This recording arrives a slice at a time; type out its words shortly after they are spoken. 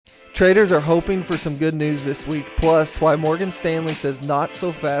Traders are hoping for some good news this week, plus why Morgan Stanley says not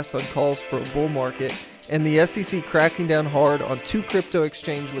so fast on calls for a bull market, and the SEC cracking down hard on 2 crypto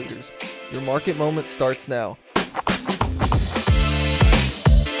exchange leaders. Your market moment starts now.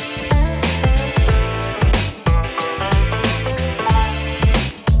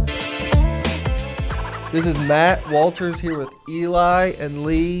 This is Matt Walters here with Eli and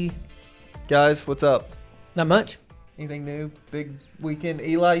Lee. Guys, what's up? Not much. Anything new? Big weekend.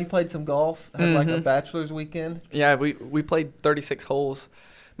 Eli, you played some golf. Had like a bachelor's weekend. Yeah, we played 36 holes.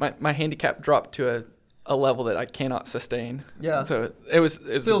 My handicap dropped to a level that I cannot sustain. Yeah. So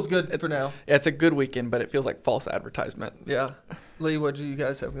it feels good for now. Yeah, it's a good weekend, but it feels like false advertisement. Yeah. Lee, what do you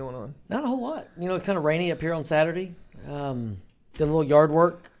guys have going on? Not a whole lot. You know, it's kind of rainy up here on Saturday. Did a little yard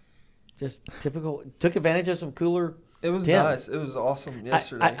work. Just typical. Took advantage of some cooler It was temps. nice. It was awesome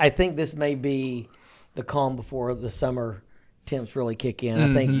yesterday. I think this may be the calm before the summer temps really kick in.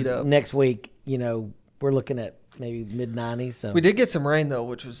 I think Heat up. next week, you know, we're looking at maybe mid-90s. So We did get some rain though,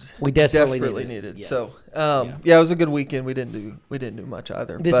 which was we desperately needed. Yes. So yeah, it was a good weekend. We didn't do much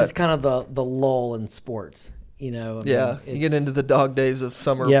either. This but is kind of the lull in sports. You know. I yeah, mean, you get into the dog days of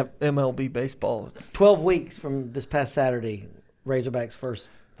summer MLB baseball. It's 12 weeks from this past Saturday, Razorbacks' first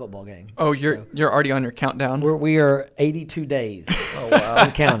football game. Oh, you're already on your countdown. We are 82 days. oh wow,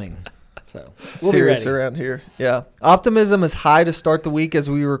 and counting. So we'll serious be ready. around here. Yeah. Optimism is high to start the week as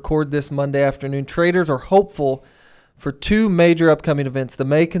we record this Monday afternoon. Traders are hopeful for 2 major upcoming events, the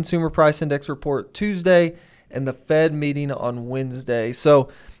May Consumer Price Index report Tuesday and the Fed meeting on Wednesday. So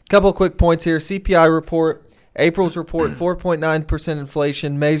a couple of quick points here. CPI report, April's report, 4.9%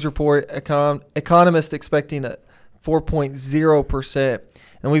 inflation. May's report, economists expecting a 4.0%.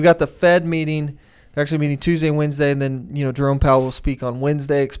 And we've got the Fed meeting. They're actually meeting Tuesday and Wednesday, and then Jerome Powell will speak on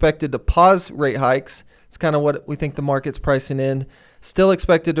Wednesday. Expected to pause rate hikes. It's kind of what we think the market's pricing in. Still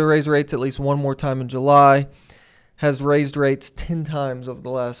expected to raise rates at least one more time in July. Has raised rates 10 times over the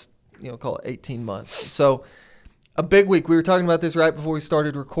last, call it 18 months. So a big week. We were talking about this right before we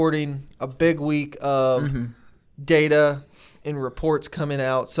started recording. A big week of data and reports coming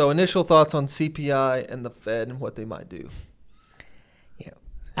out. So initial thoughts on CPI and the Fed and what they might do.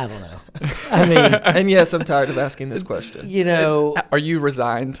 I don't know. I mean, and yes, I'm tired of asking this question. Are you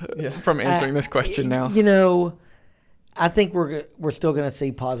resigned from answering this question now? I think we're still going to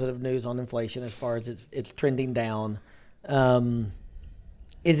see positive news on inflation as far as it's trending down.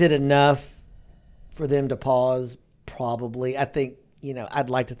 Is it enough for them to pause? Probably. I think I'd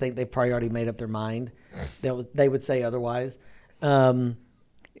like to think they've probably already made up their mind. They would say otherwise.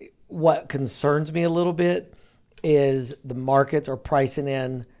 What concerns me a little bit is the markets are pricing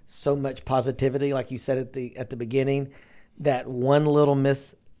in so much positivity, like you said at the beginning, that one little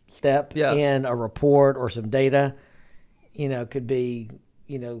misstep in a report or some data, could be,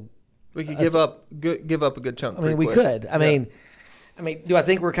 we could give up a good chunk. I mean, we could. I mean, do I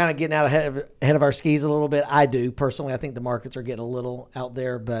think we're kind of getting out ahead of our skis a little bit? I do personally. I think the markets are getting a little out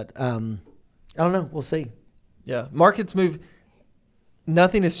there, but I don't know. We'll see. Yeah, markets move.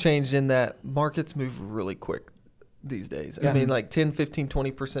 Nothing has changed in that markets move really quick these days. I mean, like 10, 15,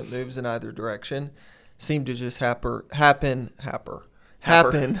 20% moves in either direction seem to just happen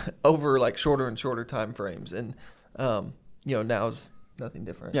over like shorter and shorter time frames. And, now is nothing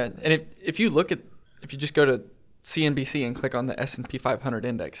different. Yeah. And if you just go to CNBC and click on the S&P 500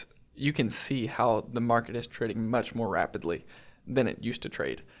 index, you can see how the market is trading much more rapidly than it used to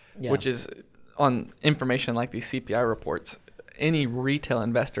trade, which is on information like these CPI reports. Any retail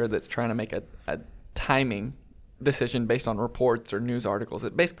investor that's trying to make a timing decision based on reports or news articles,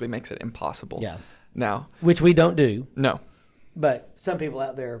 it basically makes it impossible. Yeah. Now, which we don't do. No. But some people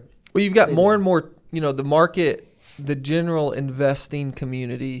out there. Well, you've got more and more, the market, the general investing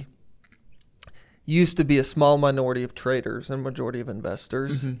community used to be a small minority of traders and majority of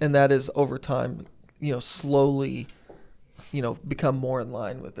investors. And that is over time, slowly, become more in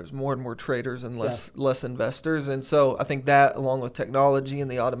line with. There's more and more traders and less investors. And so I think that, along with technology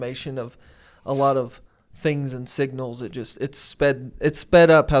and the automation of a lot of things and signals, it's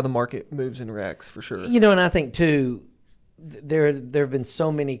sped up how the market moves and reacts for sure. And I think too, there have been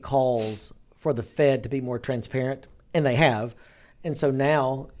so many calls for the Fed to be more transparent, and they have. And so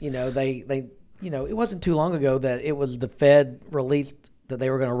now, they it wasn't too long ago that it was the Fed released that they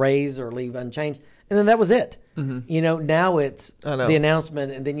were going to raise or leave unchanged, and then that was it. Now it's the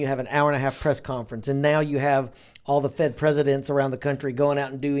announcement, and then you have an hour and a half press conference, and now you have all the Fed presidents around the country going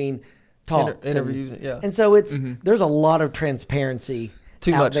out and doing talks, interviews, and so it's there's a lot of transparency.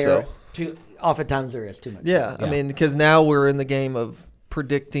 Too out much there. so. Oftentimes there is too much. Yeah, I mean, because now we're in the game of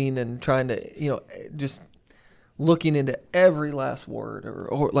predicting and trying to, just looking into every last word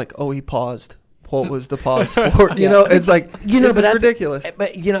or like, oh, he paused. What was the pause for? You know, it's like, this is ridiculous.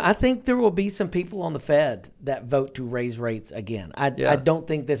 But, I think there will be some people on the Fed that vote to raise rates again. I don't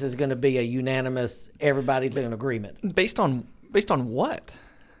think this is going to be a unanimous, everybody's in agreement. Based on what?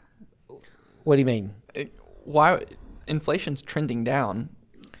 What do you mean? Why inflation's trending down?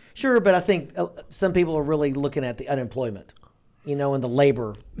 Sure, but I think some people are really looking at the unemployment, and the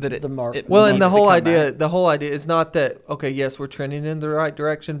labor, the market. Well, and the whole idea is not that, okay, yes, we're trending in the right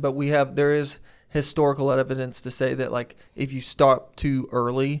direction, but there is historical evidence to say that, like, if you stop too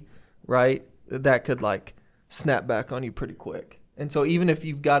early, right, that could, like, snap back on you pretty quick. And so even if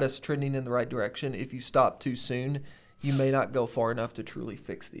you've got us trending in the right direction, if you stop too soon, you may not go far enough to truly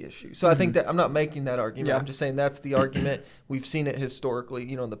fix the issue. So I think that I'm not making that argument. Yeah. I'm just saying that's the argument. We've seen it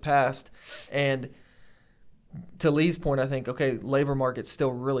historically, in the past. And to Lee's point, I think, okay, labor market's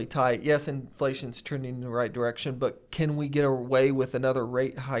still really tight. Yes, inflation's trending in the right direction, but can we get away with another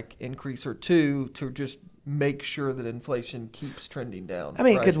rate hike increase or two to just make sure that inflation keeps trending down? I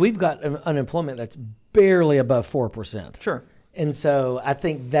mean, because we've got an unemployment that's barely above 4%. Sure. And so I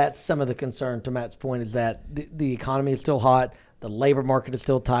think that's some of the concern, to Matt's point, is that the economy is still hot, the labor market is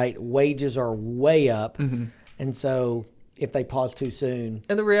still tight, wages are way up, and so if they pause too soon.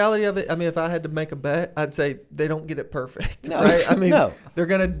 And the reality of it, I mean, if I had to make a bet, I'd say they don't get it perfect, right? I mean, they're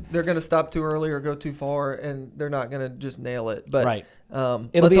gonna stop too early or go too far, and they're not gonna just nail it. But right,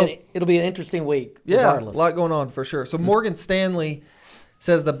 it'll be an interesting week. Yeah, regardless. A lot going on for sure. So Morgan Stanley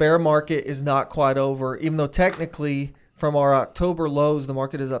says the bear market is not quite over, even though technically, from our October lows, the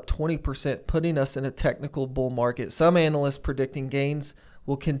market is up 20%, putting us in a technical bull market. Some analysts predicting gains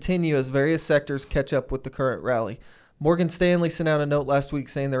will continue as various sectors catch up with the current rally. Morgan Stanley sent out a note last week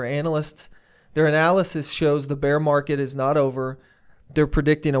saying their analysis shows the bear market is not over. They're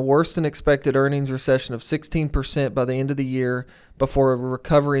predicting a worse than expected earnings recession of 16% by the end of the year before a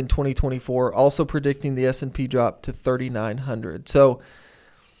recovery in 2024, also predicting the S&P drop to 3,900. So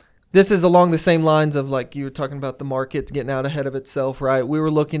this is along the same lines of, like, you were talking about the market getting out ahead of itself, right? We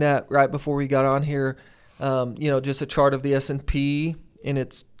were looking at, right before we got on here, just a chart of the S&P in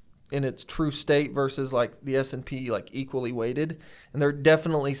its true state versus, like, the S&P, like, equally weighted. And there are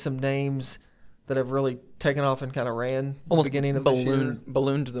definitely some names that have really taken off and kind of ran almost the beginning of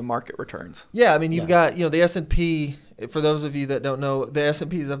ballooned the market returns. Yeah, I mean, you've got, the S&P, for those of you that don't know, the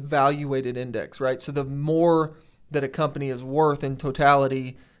S&P is a valuated index, right? So the more that a company is worth in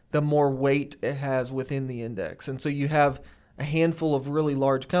totality, the more weight it has within the index. And so you have a handful of really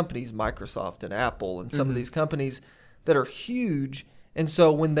large companies, Microsoft and Apple and some of these companies that are huge. And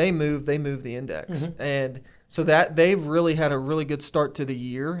so when they move the index. And so that they've really had a really good start to the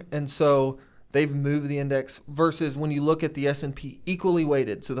year. And so they've moved the index versus when you look at the S&P equally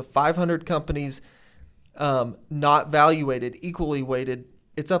weighted. So the 500 companies not valuated, equally weighted,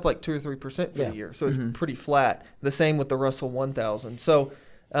 it's up like 2 or 3% for the year. So it's pretty flat. The same with the Russell 1000. So,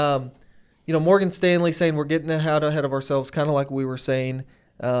 Morgan Stanley saying we're getting out ahead of ourselves, kind of like we were saying,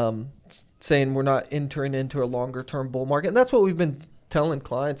 saying we're not entering into a longer-term bull market. And that's what we've been telling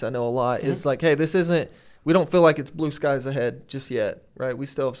clients, I know a lot, is like, hey, we don't feel like it's blue skies ahead just yet, right? We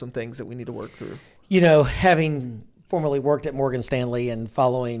still have some things that we need to work through. Having formerly worked at Morgan Stanley and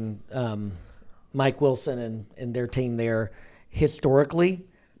following Mike Wilson and their team there, historically,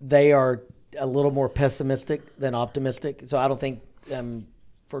 they are a little more pessimistic than optimistic. So I don't think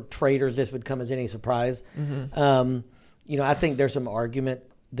for traders this would come as any surprise. I think there's some argument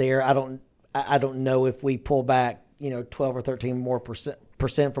there. I don't know if we pull back 12 or 13 more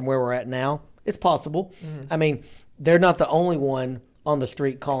percent from where we're at now. It's possible. I mean, they're not the only one on the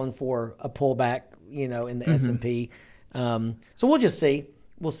street calling for a pullback, in the S&P. So we'll just see.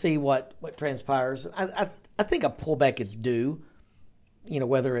 We'll see what transpires. I think a pullback is due,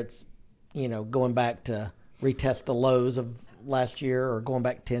 whether it's, going back to retest the lows of last year or going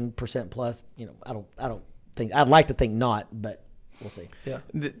back 10% plus. I don't think, I'd like to think not, but we'll see. Yeah.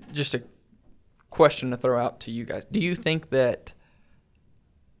 Just a question to throw out to you guys. Do you think that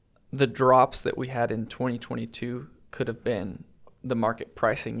the drops that we had in 2022 could have been the market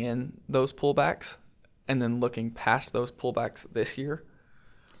pricing in those pullbacks and then looking past those pullbacks this year?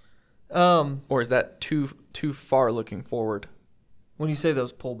 Or is that too far looking forward? When you say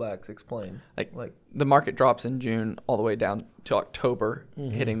those pullbacks, explain. Like the market drops in June all the way down to October,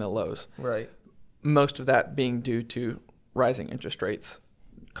 hitting the lows. Right. Most of that being due to rising interest rates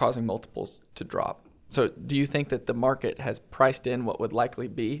causing multiples to drop. So do you think that the market has priced in what would likely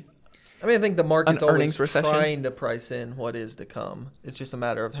be? I mean, I think the market's always trying to price in what is to come. It's just a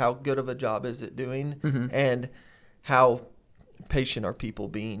matter of how good of a job is it doing and how patient are people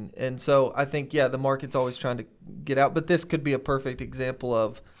being? And so I think, the market's always trying to get out, but this could be a perfect example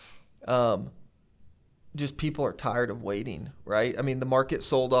of just people are tired of waiting, right? I mean, the market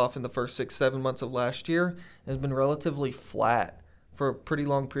sold off in the first 6-7 months of last year and has been relatively flat for a pretty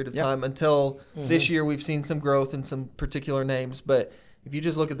long period of time until this year we've seen some growth in some particular names. But if you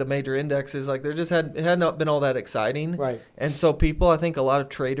just look at the major indexes, like it had not been all that exciting. Right. And so people, I think a lot of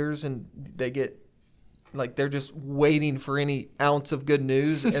traders, and they get like they're just waiting for any ounce of good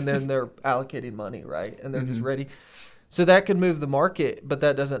news and then they're allocating money, right? And they're just ready. So that could move the market, but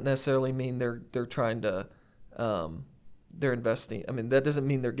that doesn't necessarily mean they're trying to they're investing. I mean, that doesn't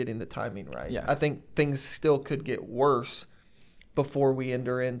mean they're getting the timing right. Yeah. I think things still could get worse before we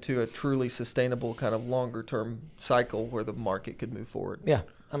enter into a truly sustainable kind of longer term cycle where the market could move forward. Yeah.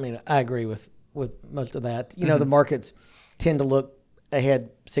 I mean, I agree with most of that. You know, the markets tend to look ahead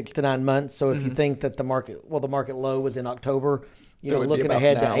 6 to 9 months. So if you think that the market low was in October, It would be looking about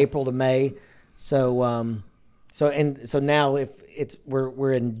ahead now. to April to May. So now if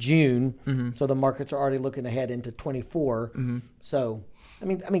we're in June, so the markets are already looking ahead into 24. So I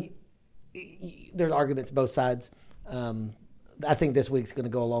mean, there's arguments both sides. I think this week's going to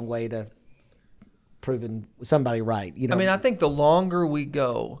go a long way to proving somebody right. I mean, I think the longer we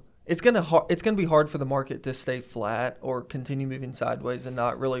go, it's gonna be hard for the market to stay flat or continue moving sideways and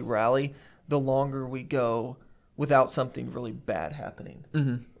not really rally. The longer we go without something really bad happening,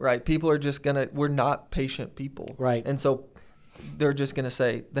 right? People are just we're not patient people, Right. And so they're just gonna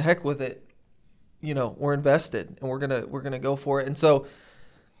say, the heck with it, we're invested and we're gonna go for it. And so,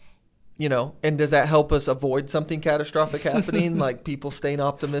 and does that help us avoid something catastrophic happening, like people staying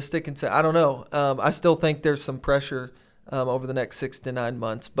optimistic and say, I don't know. I still think there's some pressure over the next 6 to 9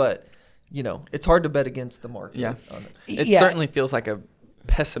 months, but it's hard to bet against the market. Yeah. On it. It certainly feels like a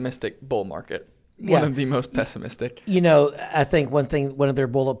pessimistic bull market. One of the most pessimistic. I think one of their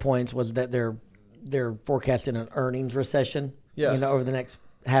bullet points was that they're forecasting an earnings recession. Yeah. Over the next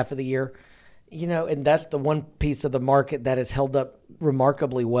half of the year. And that's the one piece of the market that has held up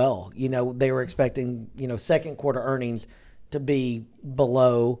remarkably well. They were expecting, second quarter earnings to be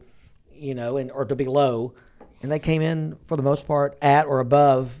below, or to be low, and they came in for the most part at or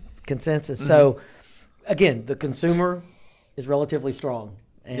above consensus. So again, the consumer is relatively strong.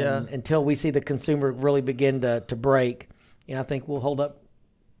 And until we see the consumer really begin to break, I think we'll hold up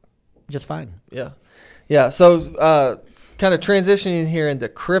just fine. Yeah. Yeah. So, kind of transitioning here into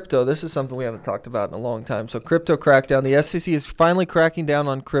crypto, this is something we haven't talked about in a long time. So crypto crackdown, the SEC is finally cracking down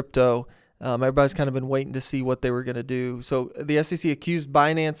on crypto. Everybody's kind of been waiting to see what they were going to do. So the SEC accused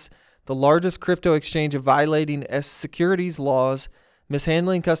Binance, the largest crypto exchange, of violating securities laws,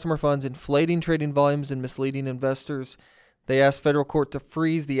 mishandling customer funds, inflating trading volumes, and misleading investors. They asked federal court to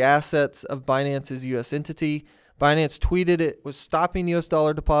freeze the assets of Binance's U.S. entity. Binance tweeted it was stopping U.S.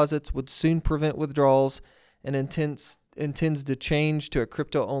 dollar deposits, would soon prevent withdrawals, and intends to change to a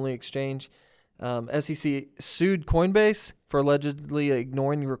crypto-only exchange. SEC sued Coinbase for allegedly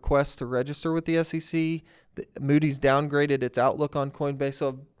ignoring requests to register with the SEC. Moody's downgraded its outlook on Coinbase.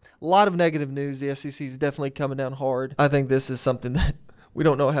 So a lot of negative news. The SEC is definitely coming down hard. I think this is something that we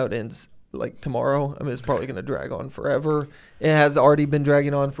don't know how it ends like tomorrow. I mean, it's probably going to drag on forever. It has already been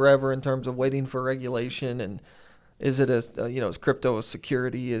dragging on forever in terms of waiting for regulation. And is it is crypto a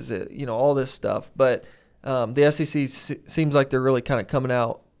security? Is it, all this stuff? But the SEC seems like they're really kind of coming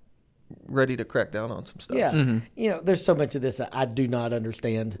out ready to crack down on some stuff. Yeah. There's so much of this I do not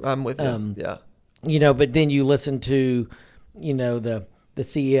understand. I'm with you. But then you listen to, the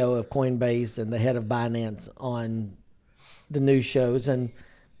CEO of Coinbase and the head of Binance on the news shows, and,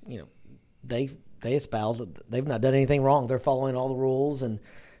 they espouse that they've not done anything wrong. They're following all the rules. And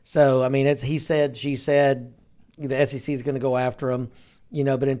so, I mean, it's he said, she said, the SEC is going to go after them,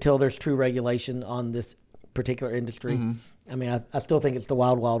 but until there's true regulation on this particular industry, I mean, I still think it's the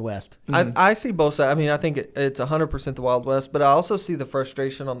wild, wild west. I see both sides. I mean, I think it's 100% the wild west, but I also see the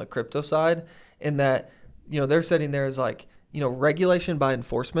frustration on the crypto side in that, they're sitting there as like, regulation by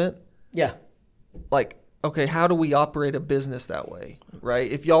enforcement. Yeah. Like, okay, how do we operate a business that way, right?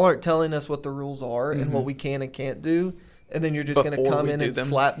 If y'all aren't telling us what the rules are and what we can and can't do, and then you're just going to come in and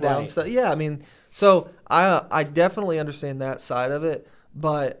slap down stuff. Yeah, I mean, so I definitely understand that side of it,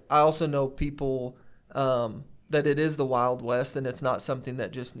 but I also know people that it is the Wild West, and it's not something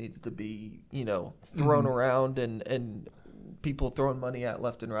that just needs to be, thrown around and people throwing money at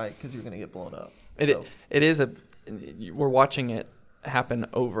left and right because you're going to get blown up. We're watching it happen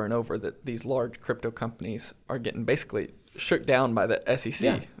over and over that these large crypto companies are getting basically shook down by the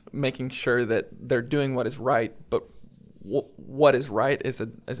SEC, making sure that they're doing what is right, but what is right is a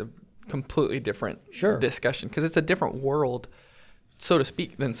completely different discussion because it's a different world so to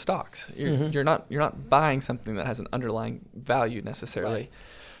speak, than stocks. You're not buying something that has an underlying value necessarily.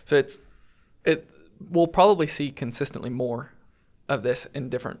 Right. So we'll probably see consistently more of this in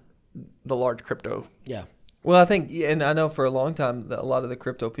the large crypto. Yeah. Well, I think, and I know for a long time that a lot of the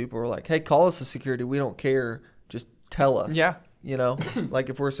crypto people were like, hey, call us a security. We don't care. Just tell us. Yeah. You know, like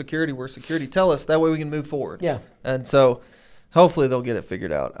if we're security, we're security. Tell us. That way we can move forward. Yeah. And so hopefully they'll get it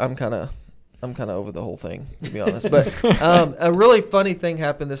figured out. I'm kind of over the whole thing, to be honest. But a really funny thing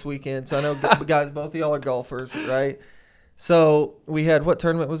happened this weekend. So I know, guys, both of y'all are golfers, right? So we had, what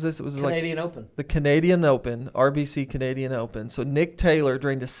tournament was this? It was Canadian Open. The Canadian Open, RBC Canadian Open. So Nick Taylor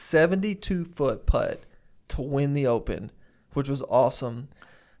drained a 72-foot putt to win the Open, which was awesome.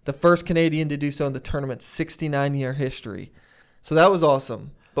 The first Canadian to do so in the tournament's 69-year history. So that was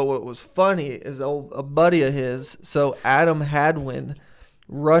awesome. But what was funny is a buddy of his, so Adam Hadwin,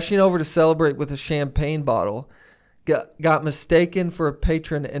 rushing over to celebrate with a champagne bottle, got mistaken for a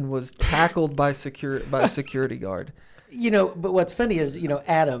patron and was tackled by a security guard. You know, but what's funny is, you know,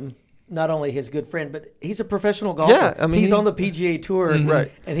 Adam, not only his good friend, but he's a professional golfer. Yeah, I mean, he's on the PGA Tour, right?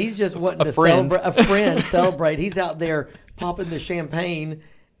 And he's just wanting to celebrate. He's out there popping the champagne,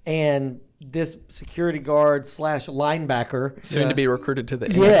 and this security guard / linebacker, soon to be recruited to the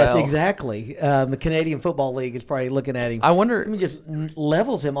NFL. Yes, exactly. The Canadian Football League is probably looking at him. I wonder. I mean, just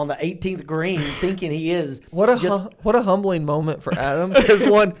levels him on the 18th green, thinking he is. What a humbling moment for Adam. Because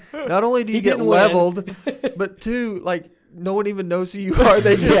one, not only do you get leveled, but two, like, no one even knows who you are.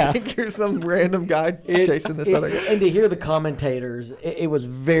 They just think you're some random guy chasing this other guy. And to hear the commentators, it was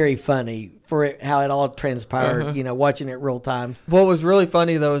very funny for how it all transpired, you know, watching it real time. What was really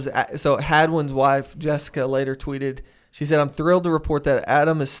funny, though, is so Hadwin's wife, Jessica, later tweeted, she said, "I'm thrilled to report that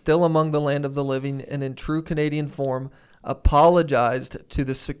Adam is still among the land of the living and in true Canadian form apologized to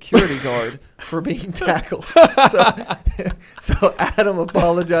the security guard for being tackled." So Adam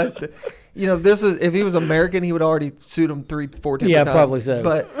apologized to... You know, if he was American, he would already sued him 3-4 different times. Yeah, probably so.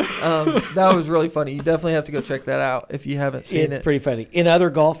 But that was really funny. You definitely have to go check that out if you haven't seen it. It's pretty funny. In other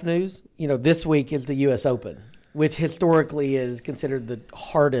golf news, you know, this week is the U.S. Open, which historically is considered the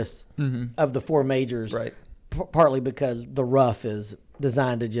hardest of the four majors. Right. Partly because the rough is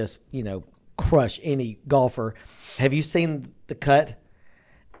designed to just, you know, crush any golfer. Have you seen the cut?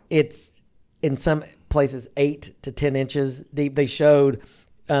 It's in some places 8 to 10 inches deep. They showed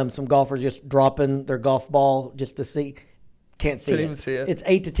some golfers just dropping their golf ball just to see. Can't see Couldn't even see it. It's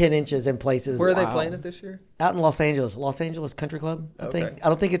 8 to 10 inches in places. Where are they playing it this year? Out in Los Angeles Country Club. I think. I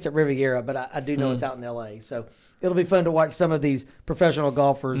don't think it's at Riviera, but I do know it's out in L.A. So it'll be fun to watch some of these professional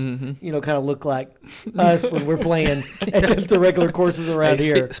golfers, you know, kind of look like us when we're playing at just the regular courses around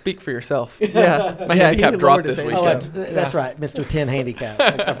here. Speak for yourself. Yeah. My handicap dropped this weekend. That's right, Mr. 10 handicap.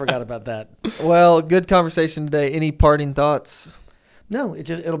 I forgot about that. Well, good conversation today. Any parting thoughts? No,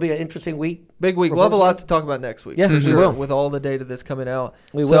 it'll be an interesting week. Big week. We'll have a lot to talk about next week. Yeah, for we sure. will. With all the data that's coming out.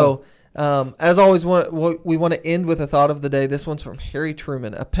 We will. As always, we want to end with a thought of the day. This one's from Harry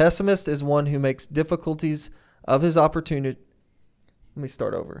Truman. A pessimist is one who makes difficulties of his opportunity. Let me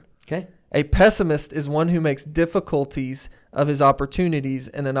start over. Okay. A pessimist is one who makes difficulties of his opportunities,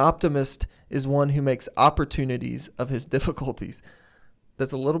 and an optimist is one who makes opportunities of his difficulties.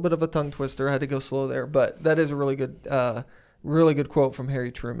 That's a little bit of a tongue twister. I had to go slow there, but that is a really good quote from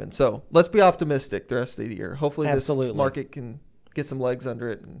Harry Truman. So let's be optimistic the rest of the year. Hopefully this market can get some legs under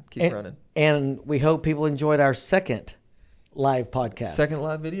it and keep running. And we hope people enjoyed our second live podcast. Second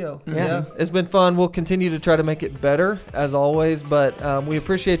live video. Yeah. It's been fun. We'll continue to try to make it better as always, but we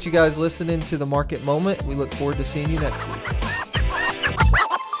appreciate you guys listening to The Market Moment. We look forward to seeing you next week.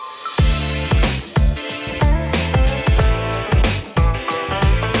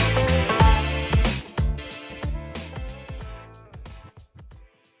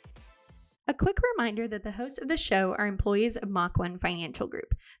 A quick reminder that the hosts of the show are employees of Mach 1 Financial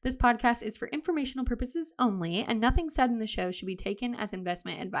Group. This podcast is for informational purposes only, and nothing said in the show should be taken as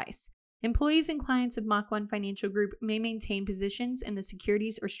investment advice. Employees and clients of Mach 1 Financial Group may maintain positions in the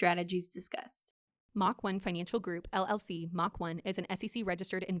securities or strategies discussed. Mach 1 Financial Group, LLC, Mach 1 is an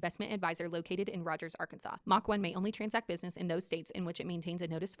SEC-registered investment advisor located in Rogers, Arkansas. Mach 1 may only transact business in those states in which it maintains a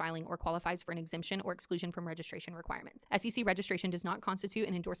notice filing or qualifies for an exemption or exclusion from registration requirements. SEC registration does not constitute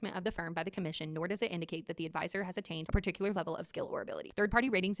an endorsement of the firm by the Commission, nor does it indicate that the advisor has attained a particular level of skill or ability. Third-party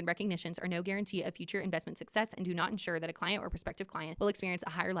ratings and recognitions are no guarantee of future investment success and do not ensure that a client or prospective client will experience a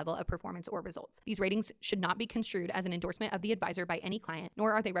higher level of performance or results. These ratings should not be construed as an endorsement of the advisor by any client,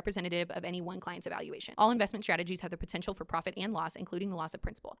 nor are they representative of any one client's evaluation. valuation. All investment strategies have the potential for profit and loss, including the loss of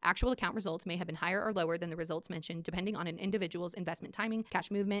principal. Actual account results may have been higher or lower than the results mentioned, depending on an individual's investment timing,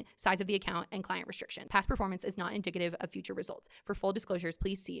 cash movement, size of the account, and client restriction. Past performance is not indicative of future results. For full disclosures,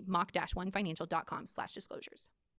 please see mock-1financial.com/disclosures.